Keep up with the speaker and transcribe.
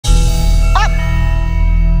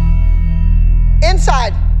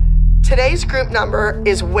inside. Today's group number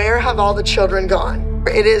is Where Have All the Children Gone?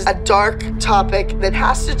 It is a dark topic that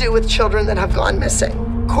has to do with children that have gone missing.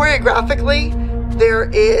 Choreographically, there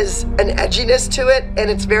is an edginess to it,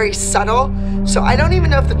 and it's very subtle. So I don't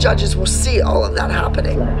even know if the judges will see all of that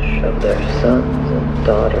happening. Flesh of their sons and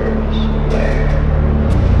daughters, where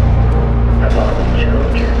have all the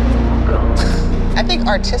children gone? I think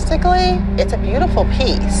artistically, it's a beautiful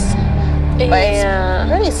piece. But it's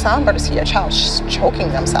really somber to see a child choking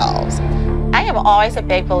themselves. I am always a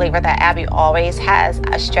big believer that Abby always has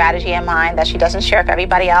a strategy in mind that she doesn't share with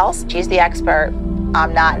everybody else. She's the expert.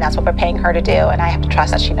 I'm not, and that's what we're paying her to do, and I have to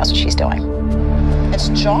trust that she knows what she's doing. It's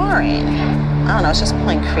jarring. I don't know, it's just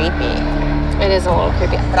plain creepy. It is a little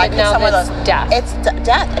creepy. But I think some of those, death. It's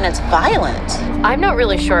death, and it's violent. I'm not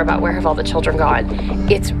really sure about Where Have All the Children Gone.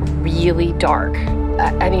 It's really dark.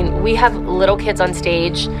 I mean, we have little kids on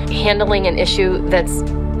stage handling an issue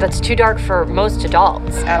that's too dark for most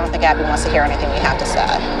adults. I don't think Abby wants to hear anything we have to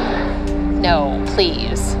say. No,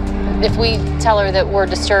 please. If we tell her that we're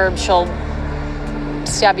disturbed, she'll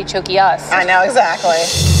stabby chokey us. I know, exactly.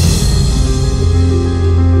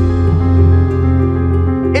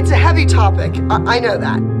 It's a heavy topic, I know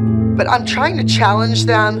that. But I'm trying to challenge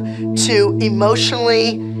them to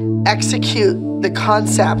emotionally execute the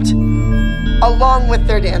concept along with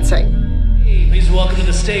their dancing. Hey, please welcome to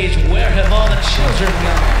the stage, Where Have All the Children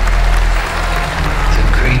Gone? The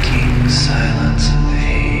creaking silence of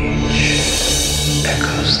age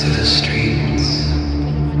echoes through the streets.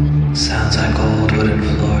 Sounds like old wooden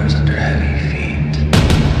floors under heavy feet.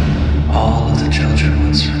 All of the children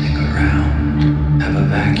once running around have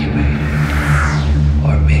evacuated.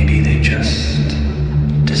 Or maybe they just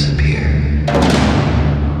disappeared.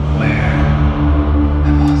 Where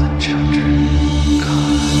have all the children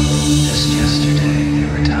gone? Just yesterday they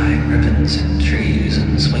were tying ribbons in trees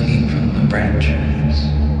and swinging from the branches.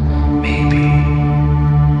 Maybe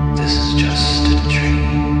this is just a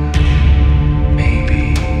dream.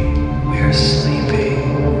 Maybe we are sleeping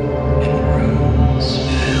in rooms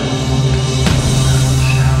filled with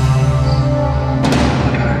shells.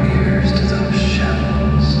 Put our ears to those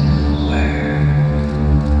shells. Where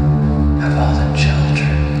have all the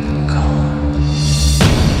children gone?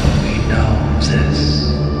 We know this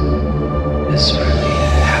is really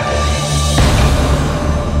happening.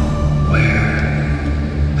 Where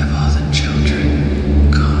have all the children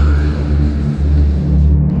gone?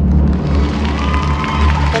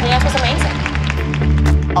 The dance was amazing.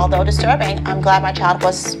 Although disturbing, I'm glad my child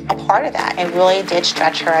was a part of that. It really did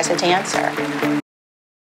stretch her as a dancer.